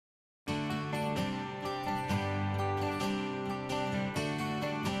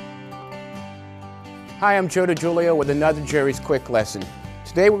Hi, I'm Joe DiGiulio with another Jerry's Quick Lesson.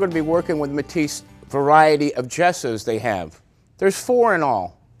 Today we're going to be working with Matisse's variety of gessos they have. There's 4 in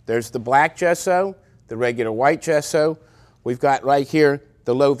all. There's the black gesso, the regular white gesso, we've got right here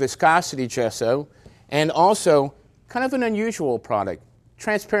the low viscosity gesso, and also kind of an unusual product,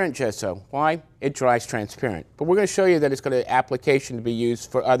 transparent gesso. Why? It dries transparent. But we're going to show you that it's got an application to be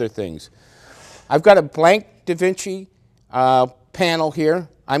used for other things. I've got a blank Da Vinci panel here.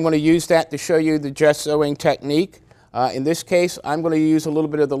 I'm going to use that to show you the gessoing technique. In this case, I'm going to use a little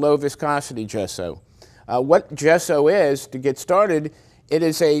bit of the low viscosity gesso. What gesso is, to get started, it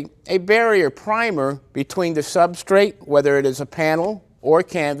is a barrier primer between the substrate, whether it is a panel or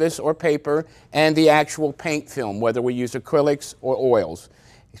canvas or paper, and the actual paint film, whether we use acrylics or oils.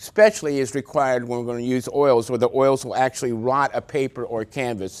 Especially is required when we're going to use oils, where the oils will actually rot a paper or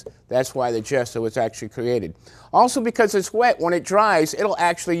canvas. That's why the gesso is actually created. Also, because it's wet, when it dries, it'll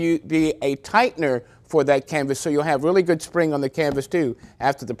actually be a tightener for that canvas, so you'll have really good spring on the canvas too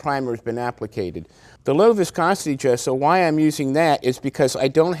after the primer has been applicated. The low viscosity gesso, why I'm using that is because I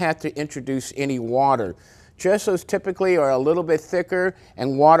don't have to introduce any water. Gessos typically are a little bit thicker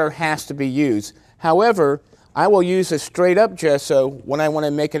and water has to be used. However, I will use a straight up gesso when I want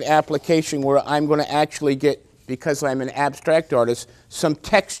to make an application where I'm going to actually get, because I'm an abstract artist, some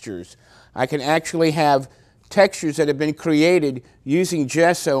textures. I can actually have textures that have been created using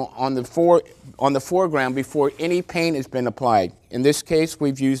gesso on the foreground before any paint has been applied. In this case,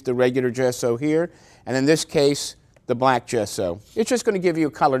 we've used the regular gesso here, and in this case, the black gesso. It's just going to give you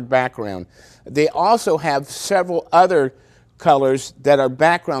a colored background. They also have several other colors that are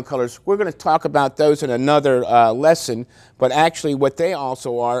background colors. We're going to talk about those in another lesson, but actually what they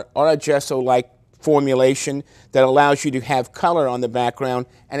also are a gesso-like formulation that allows you to have color on the background,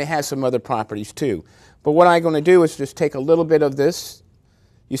 and it has some other properties too. But what I'm going to do is just take a little bit of this.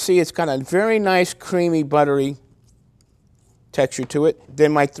 You see it's got a very nice creamy buttery texture to it.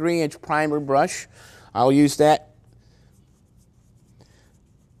 Then my 3-inch primer brush, I'll use that.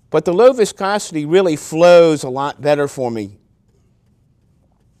 But the low viscosity really flows a lot better for me.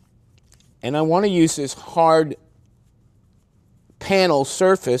 And I want to use this hard panel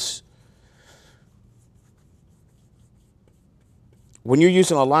surface. When you're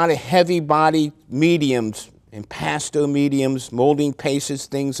using a lot of heavy body mediums, impasto mediums, molding pastes,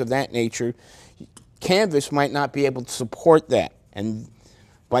 things of that nature, canvas might not be able to support that. And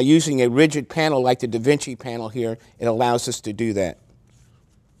by using a rigid panel like the Da Vinci panel here, it allows us to do that.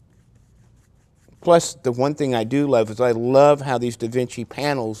 Plus, the one thing I do love is I love how these Da Vinci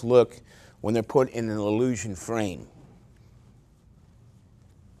panels look when they're put in an illusion frame.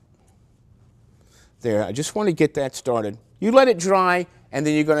 There, I just want to get that started. You let it dry, and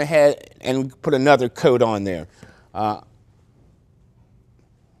then you're going to head and put another coat on there. Now,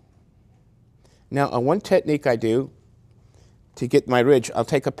 one technique I do to get my ridge, I'll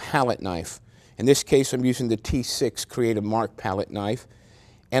take a palette knife. In this case, I'm using the T6 Creative Mark palette knife.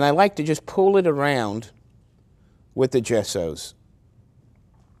 And I like to just pull it around with the gessos.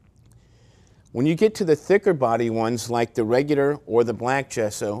 When you get to the thicker body ones, like the regular or the black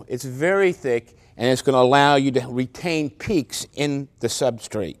gesso, it's very thick, and it's going to allow you to retain peaks in the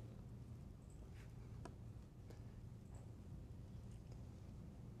substrate.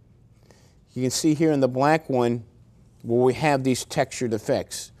 You can see here in the black one where we have these textured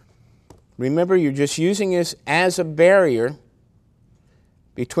effects. Remember, you're just using this as a barrier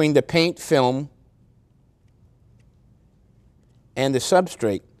between the paint film and the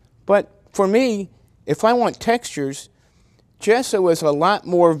substrate. But for me, if I want textures, gesso is a lot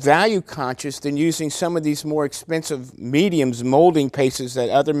more value conscious than using some of these more expensive mediums, molding pastes that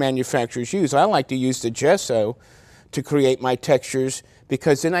other manufacturers use. I like to use the gesso to create my textures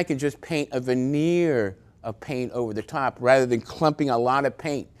because then I can just paint a veneer of paint over the top rather than clumping a lot of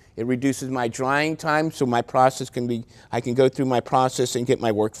paint. It reduces my drying time, so my process can be, I can go through my process and get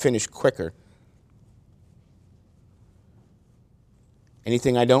my work finished quicker.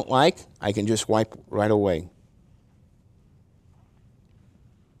 Anything I don't like, I can just wipe right away.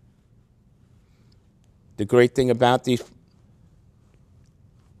 The great thing about these,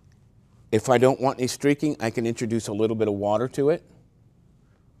 if I don't want any streaking, I can introduce a little bit of water to it.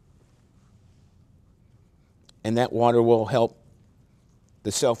 And that water will help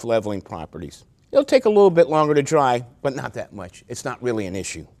the self-leveling properties. It'll take a little bit longer to dry, but not that much. It's not really an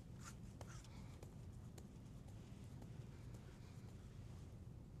issue.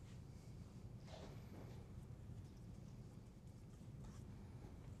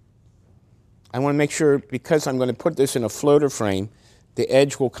 I want to make sure, because I'm going to put this in a floater frame, the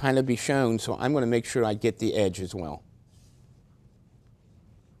edge will kind of be shown, so I'm going to make sure I get the edge as well.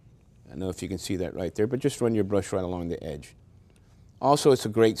 I don't know if you can see that right there, but just run your brush right along the edge. Also, it's a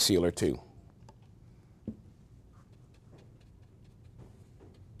great sealer too.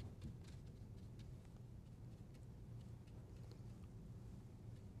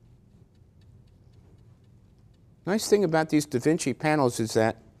 Nice thing about these Da Vinci panels is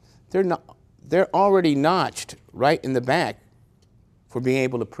that they're already notched right in the back for being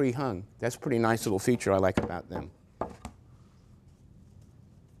able to pre-hung. That's a pretty nice little feature I like about them.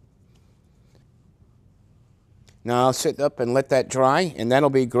 Now I'll sit up and let that dry, and that'll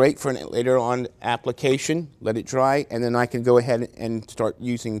be great for an later on application. Let it dry, and then I can go ahead and start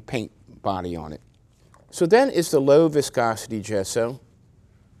using paint body on it. So then is the low viscosity gesso.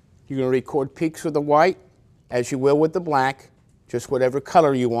 You're going to record peaks with the white, as you will with the black, just whatever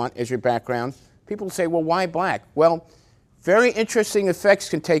color you want as your background. People say, well, why black? Well, very interesting effects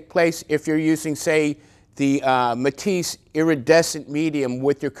can take place if you're using, say, the Matisse iridescent medium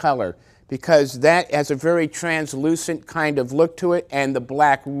with your color, because that has a very translucent kind of look to it, and the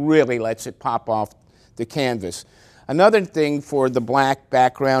black really lets it pop off the canvas. Another thing for the black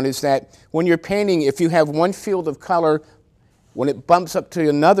background is that when you're painting, if you have one field of color, when it bumps up to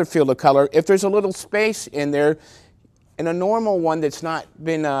another field of color, if there's a little space in there, in a normal one that's not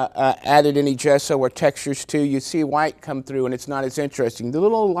been added any gesso or textures to, you see white come through and it's not as interesting. The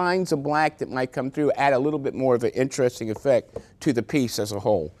little lines of black that might come through add a little bit more of an interesting effect to the piece as a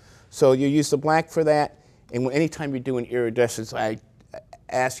whole. So you use the black for that, and anytime you're doing iridescence, I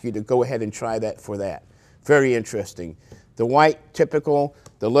ask you to go ahead and try that for that. Very interesting. The white, typical,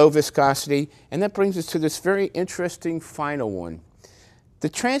 the low viscosity, and that brings us to this very interesting final one. The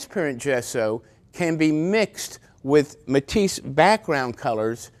transparent gesso can be mixed with Matisse background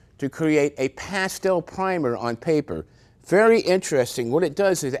colors to create a pastel primer on paper. Very interesting. What it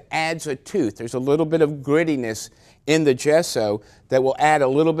does is it adds a tooth. There's a little bit of grittiness in the gesso that will add a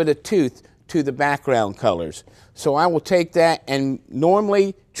little bit of tooth to the background colors. So I will take that, and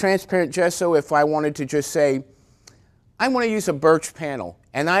normally transparent gesso, if I wanted to just say, I want to use a birch panel,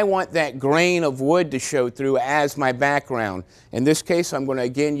 and I want that grain of wood to show through as my background. In this case, I'm going to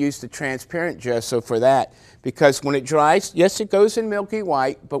again use the transparent gesso for that, because when it dries, yes, it goes in milky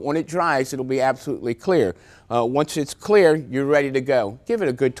white, but when it dries, it'll be absolutely clear. Once it's clear, you're ready to go. Give it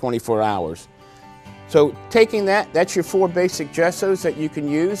a good 24 hours. So taking that, that's your 4 basic gessos that you can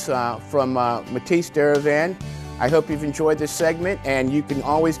use from Matisse Derivan. I hope you've enjoyed this segment, and you can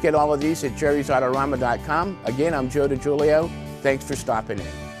always get all of these at jerrysautorama.com. Again, I'm Joe DiGiulio. Thanks for stopping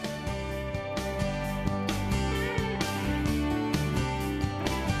in.